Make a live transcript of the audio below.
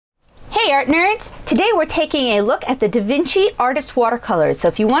Hey art nerds! Today we're taking a look at the Da Vinci Artist Watercolors. So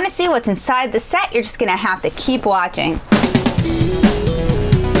if you want to see what's inside the set, you're just going to have to keep watching.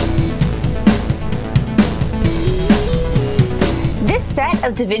 This set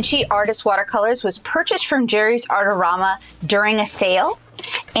of Da Vinci Artist Watercolors was purchased from Jerry's Artorama during a sale,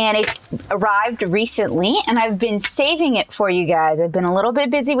 and it arrived recently, and I've been saving it for you guys. I've been a little bit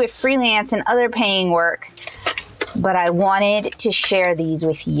busy with freelance and other paying work, but I wanted to share these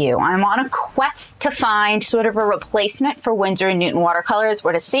with you. I'm on a quest to find sort of a replacement for Winsor & Newton watercolors,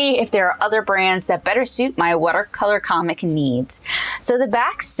 or to see if there are other brands that better suit my watercolor comic needs. So the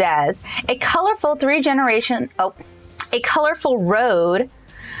back says, a colorful road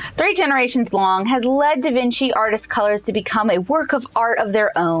 3 generations long has led Da Vinci Artist Colors to become a work of art of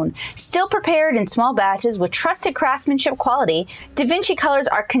their own. Still prepared in small batches with trusted craftsmanship quality, Da Vinci Colors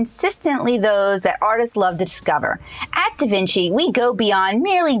are consistently those that artists love to discover. At Da Vinci, we go beyond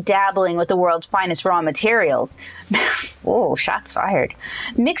merely dabbling with the world's finest raw materials. Whoa, shots fired.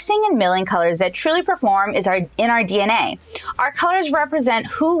 Mixing and milling colors that truly perform is in our DNA. Our colors represent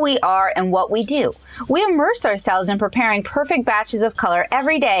who we are and what we do. We immerse ourselves in preparing perfect batches of color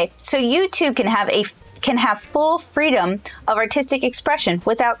every day, so you too can have full freedom of artistic expression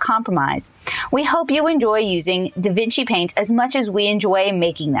without compromise. We hope you enjoy using Da Vinci paints as much as we enjoy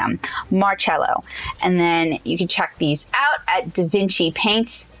making them. Marcello. And then you can check these out at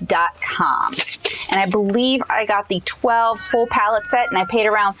davincipaints.com. And I believe I got the 12 whole palette set, and I paid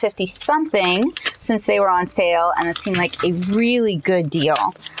around 50 something since they were on sale, and it seemed like a really good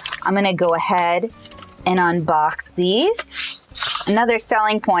deal. I'm gonna go ahead and unbox these. Another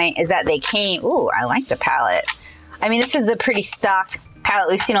selling point is that they came, ooh, I like the palette. I mean, this is a pretty stock palette.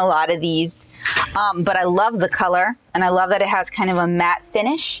 We've seen a lot of these, but I love the color, and I love that it has kind of a matte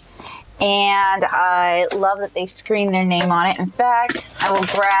finish, and I love that they've screened their name on it. In fact, I will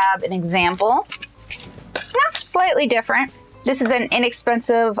grab an example. Slightly different. This is an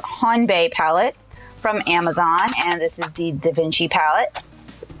inexpensive Honbei palette from Amazon, and this is the Da Vinci palette.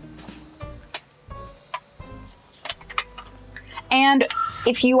 And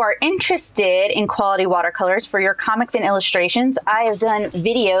if you are interested in quality watercolors for your comics and illustrations, I have done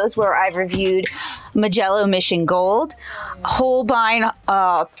videos where I've reviewed Magello Mission Gold, Holbein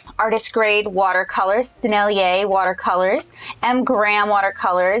artist grade watercolors, Sennelier watercolors, M. Graham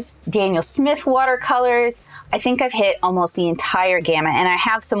watercolors, Daniel Smith watercolors. I think I've hit almost the entire gamut, and I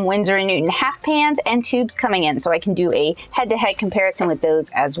have some Winsor & Newton half pans and tubes coming in, so I can do a head-to-head comparison with those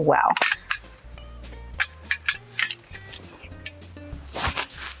as well.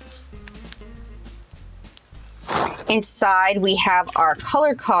 Inside we have our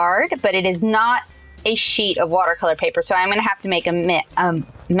color card, but it is not a sheet of watercolor paper, so I'm going to have to make a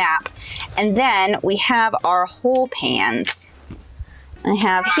map. And then we have our whole pans. I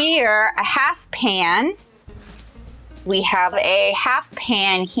have here a half pan. We have a half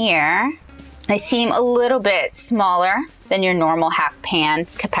pan here. They seem a little bit smaller than your normal half pan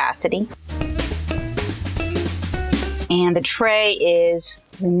capacity. And the tray is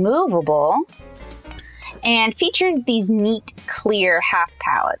removable and features these neat, clear half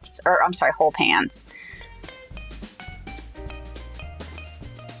palettes, or I'm sorry, whole pans,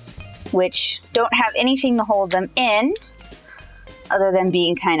 which don't have anything to hold them in other than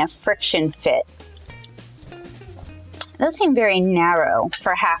being kind of friction fit. Those seem very narrow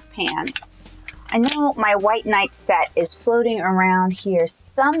for half pans. I know my White Knight set is floating around here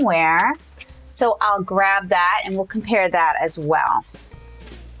somewhere, so I'll grab that and we'll compare that as well.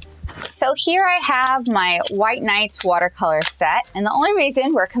 So here I have my White Knights watercolor set, and the only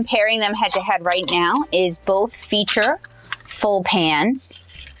reason we're comparing them head to head right now is both feature full pans.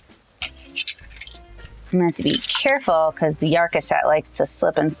 I'm going to have to be careful because the Yarka set likes to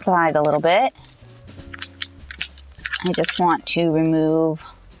slip and slide a little bit. I just want to remove,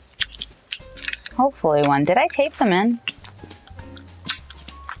 hopefully one. Did I tape them in?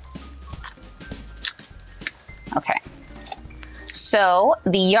 Okay. So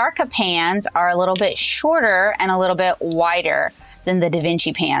the Yarka pans are a little bit shorter and a little bit wider than the Da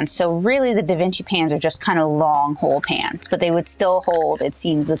Vinci pans. So really the Da Vinci pans are just kind of long whole pans, but they would still hold, it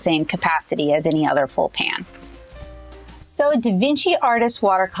seems, the same capacity as any other full pan. So Da Vinci Artist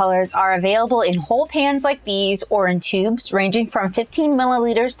Watercolors are available in whole pans like these or in tubes ranging from 15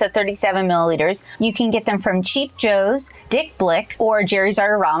 milliliters to 37 milliliters. You can get them from Cheap Joe's, Dick Blick, or Jerry's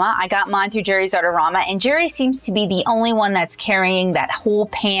Artorama. I got mine through Jerry's Artorama, and Jerry seems to be the only one that's carrying that whole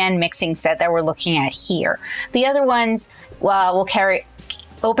pan mixing set that we're looking at here. The other ones will carry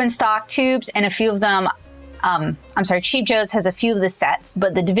open stock tubes, and a few of them, I'm sorry, Cheap Joe's has a few of the sets,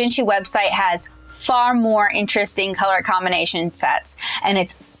 but the Da Vinci website has far more interesting color combination sets, and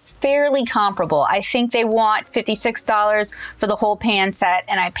it's fairly comparable. I think they want $56 for the whole pan set,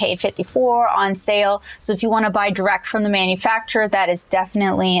 and I paid $54 on sale. So if you want to buy direct from the manufacturer, that is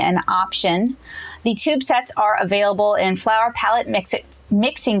definitely an option. The tube sets are available in flower palette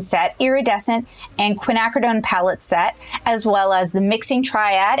mixing set, iridescent, and quinacridone palette set, as well as the mixing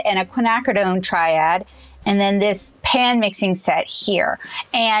triad and a quinacridone triad, and then this pan mixing set here.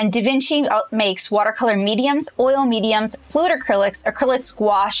 And Da Vinci makes watercolor mediums, oil mediums, fluid acrylics, acrylic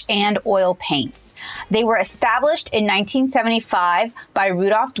gouache, and oil paints. They were established in 1975 by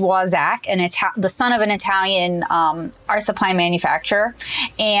Rudolf Dworzak, the son of an Italian art supply manufacturer,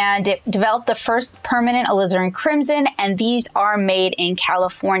 and it developed the first permanent alizarin crimson, and these are made in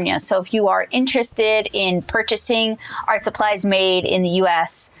California. So if you are interested in purchasing art supplies made in the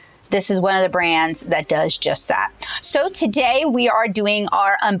US, this is one of the brands that does just that. So today we are doing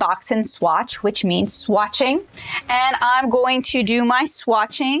our unbox and swatch, which means swatching. And I'm going to do my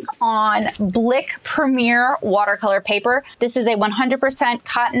swatching on Blick Premier watercolor paper. This is a 100%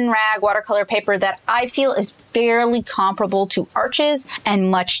 cotton rag watercolor paper that I feel is fairly comparable to Arches and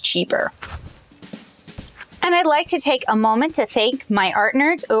much cheaper. And I'd like to take a moment to thank my art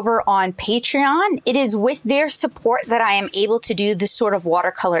nerds over on Patreon. It is with their support that I am able to do this sort of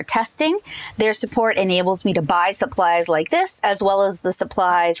watercolor testing. Their support enables me to buy supplies like this, as well as the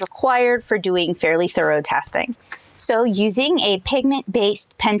supplies required for doing fairly thorough testing. So using a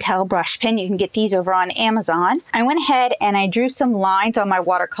pigment-based Pentel brush pen, you can get these over on Amazon, I went ahead and I drew some lines on my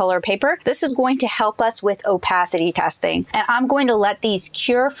watercolor paper. This is going to help us with opacity testing. And I'm going to let these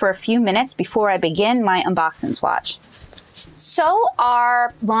cure for a few minutes before I begin my unbox and swatch. So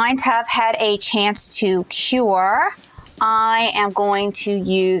our lines have had a chance to cure. I am going to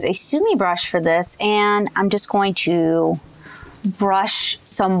use a Sumi brush for this, and I'm just going to brush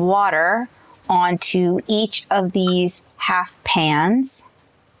some water onto each of these half pans,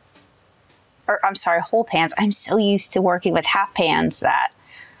 or I'm sorry, whole pans. I'm so used to working with half pans that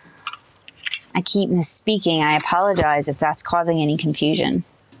I keep misspeaking. I apologize if that's causing any confusion.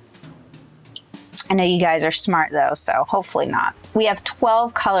 I know you guys are smart though, so hopefully not. We have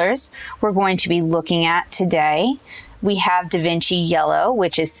 12 colors we're going to be looking at today. We have Da Vinci Yellow,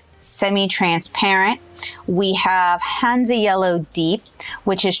 which is semi-transparent. We have Hansa Yellow Deep,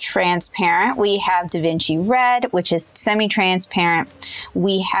 which is transparent. We have Da Vinci Red, which is semi-transparent.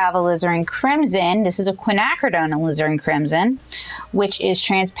 We have Alizarin Crimson. This is a quinacridone alizarin crimson, which is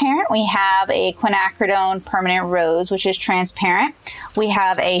transparent. We have a quinacridone permanent rose, which is transparent. We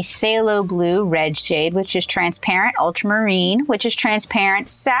have a phthalo blue red shade, which is transparent. Ultramarine, which is transparent.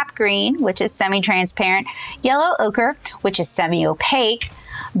 Sap green, which is semi-transparent. Yellow ochre, which is semi-opaque.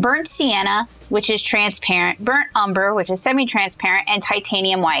 Burnt sienna, which is transparent, burnt umber, which is semi-transparent, and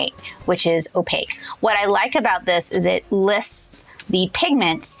titanium white, which is opaque. What I like about this is it lists the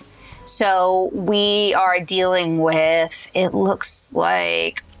pigments. So we are dealing with, it looks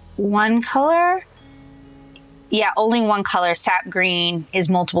like one color. Yeah, only one color. Sap green is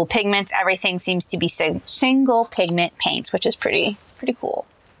multiple pigments. Everything seems to be single pigment paints, which is pretty cool.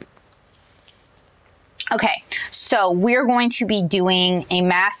 Okay, so we're going to be doing a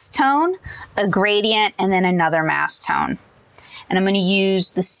mass tone, a gradient, and then another mass tone. And I'm going to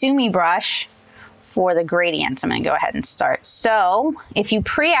use the Sumi brush for the gradients. I'm going to go ahead and start. So if you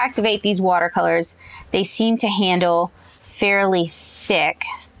pre-activate these watercolors, they seem to handle fairly thick.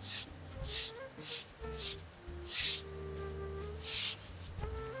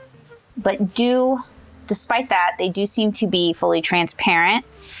 But despite that, they do seem to be fully transparent.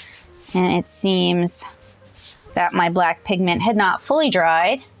 And it seems that my black pigment had not fully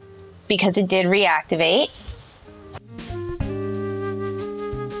dried because it did reactivate.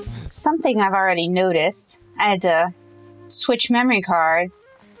 Something I've already noticed, I had to switch memory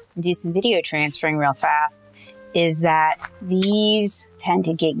cards and do some video transferring real fast, is that these tend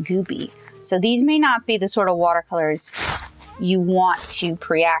to get goopy. So these may not be the sort of watercolors you want to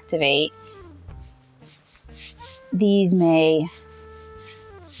pre-activate. These may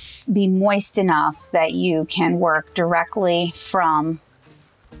be moist enough that you can work directly from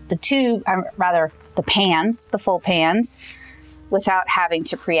the tube, rather the pans, the full pans, without having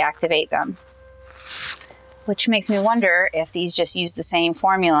to pre-activate them. Which makes me wonder if these just use the same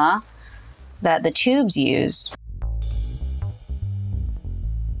formula that the tubes use.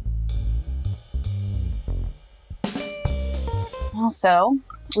 Also,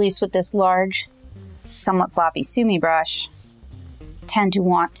 at least with this large, somewhat floppy Sumi brush, tend to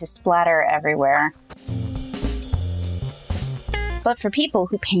want to splatter everywhere. But for people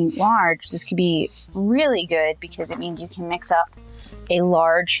who paint large, this could be really good because it means you can mix up a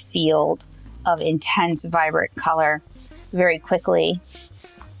large field of intense, vibrant color very quickly,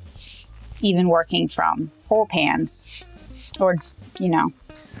 even working from whole pans or, you know,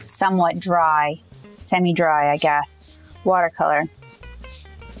 somewhat dry, semi-dry, I guess, watercolor.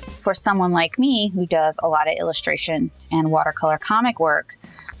 For someone like me who does a lot of illustration and watercolor comic work,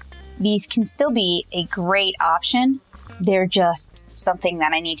 these can still be a great option. They're just something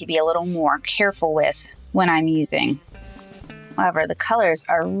that I need to be a little more careful with when I'm using. However, the colors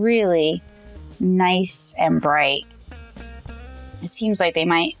are really nice and bright. It seems like they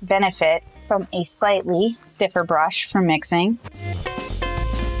might benefit from a slightly stiffer brush for mixing.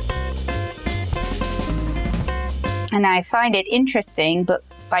 And I find it interesting, but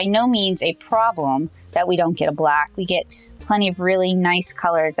by no means a problem, that we don't get a black. We get plenty of really nice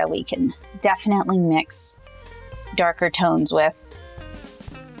colors that we can definitely mix darker tones with.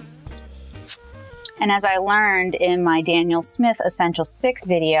 And as I learned in my Daniel Smith Essential 6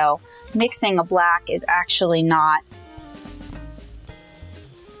 video, mixing a black is actually not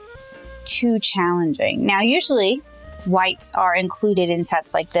too challenging. Now, usually whites are included in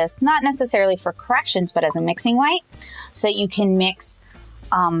sets like this, not necessarily for corrections, but as a mixing white, so that you can mix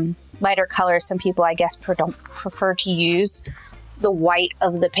lighter colors. Some people, I guess, don't prefer to use the white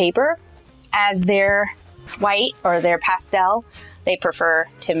of the paper as their white or their pastel. They prefer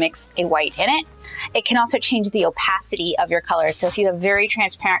to mix a white in it. It can also change the opacity of your colors. So if you have very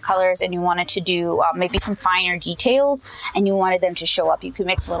transparent colors and you wanted to do maybe some finer details and you wanted them to show up, you could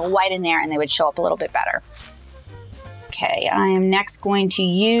mix a little white in there and they would show up a little bit better. Okay, I am next going to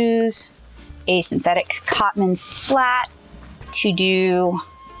use a synthetic cotton flat to do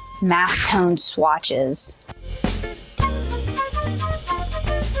math tone swatches.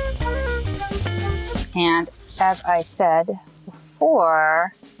 And as I said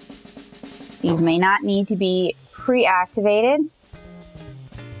before, these may not need to be pre-activated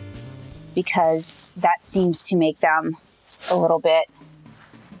because that seems to make them a little bit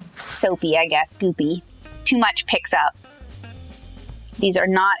soapy, I guess, goopy. Too much picks up. These are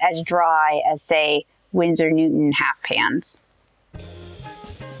not as dry as, say, Winsor Newton half pans.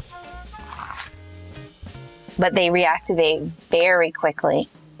 But they reactivate very quickly.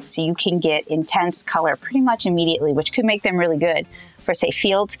 So you can get intense color pretty much immediately, which could make them really good for, say,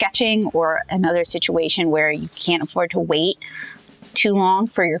 field sketching or another situation where you can't afford to wait too long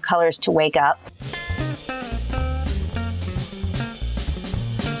for your colors to wake up.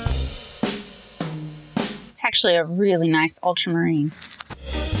 It's actually a really nice ultramarine.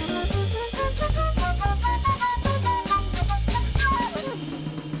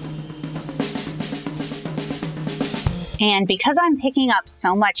 And because I'm picking up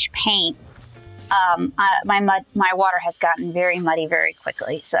so much paint, my water has gotten very muddy very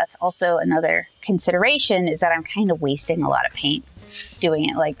quickly. So that's also another consideration, is that I'm kind of wasting a lot of paint doing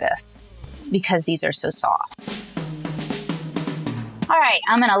it like this because these are so soft. All right,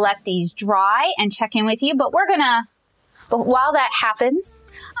 I'm gonna let these dry and check in with you, but while that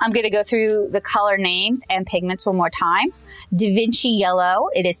happens, I'm gonna go through the color names and pigments one more time. Da Vinci Yellow,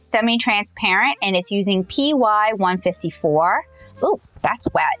 it is semi-transparent and it's using PY154. Ooh, that's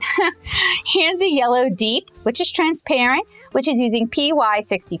wet. Hansa Yellow Deep, which is transparent, which is using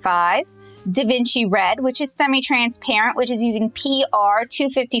PY65. Da Vinci Red, which is semi-transparent, which is using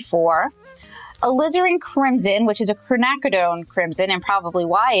PR254. Alizarin Crimson, which is a quinacridone crimson, and probably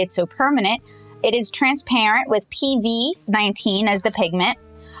why it's so permanent. It is transparent with PV19 as the pigment.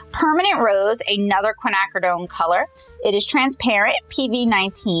 Permanent Rose, another quinacridone color. It is transparent,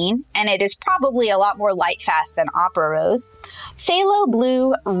 PV19, and it is probably a lot more light fast than Opera Rose. Phthalo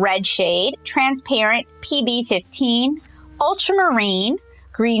Blue Red shade, transparent, PB15. Ultramarine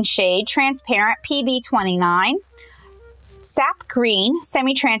Green shade, transparent, PB29. Sap Green,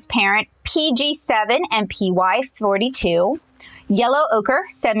 semi-transparent, PG7 and PY42. Yellow Ochre,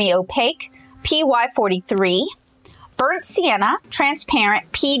 semi-opaque, PY43. Burnt Sienna,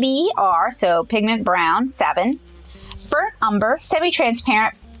 transparent, PBR, so pigment brown, 7. Burnt Umber,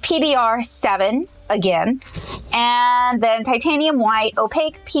 semi-transparent, PBR 7 again. And then Titanium White,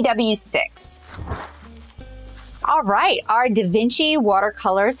 opaque, PW6. All right, our Da Vinci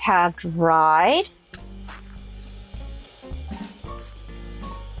watercolors have dried.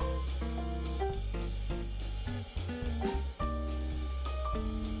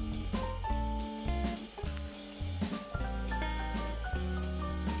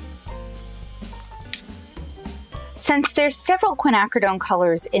 Since there's several quinacridone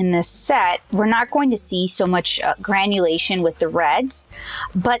colors in this set, we're not going to see so much granulation with the reds,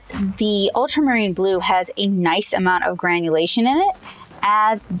 but the ultramarine blue has a nice amount of granulation in it,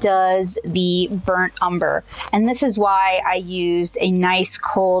 as does the burnt umber. And this is why I used a nice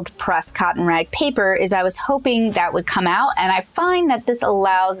cold pressed cotton rag paper, is I was hoping that would come out, and I find that this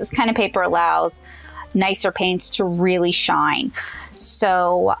kind of paper allows nicer paints to really shine.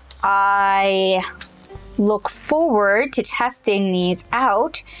 So I look forward to testing these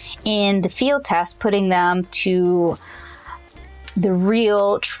out in the field test, putting them to the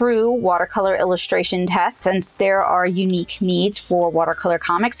real true watercolor illustration test, since there are unique needs for watercolor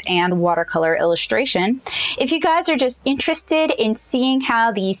comics and watercolor illustration. If you guys are just interested in seeing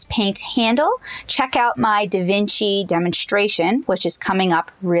how these paints handle, check out my Da Vinci demonstration, which is coming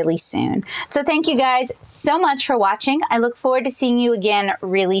up really soon. So thank you guys so much for watching. I look forward to seeing you again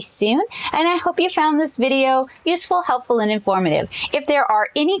really soon, and I hope you found this video useful, helpful, and informative. If there are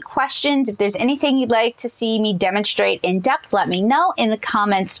any questions, if there's anything you'd like to see me demonstrate in depth, let me know in the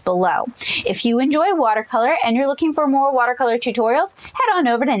comments below. If you enjoy watercolor and you're looking for more watercolor tutorials, head on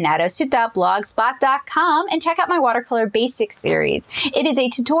over to natosoup.blogspot.com and check out my watercolor basics series. It is a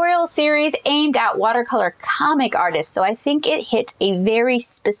tutorial series aimed at watercolor comic artists, so I think it hits a very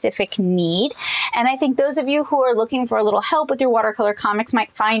specific need, and I think those of you who are looking for a little help with your watercolor comics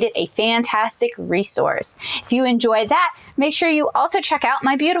might find it a fantastic resource. If you enjoyed that, make sure you also check out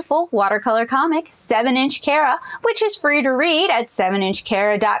my beautiful watercolor comic, 7-inch Kara, which is free to read at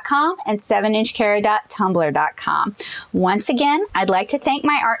 7inchkara.com and 7inchkara.tumblr.com. Once again, I'd like to thank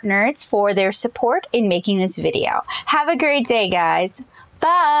my art nerds for their support in making this video. Have a great day, guys.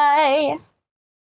 Bye!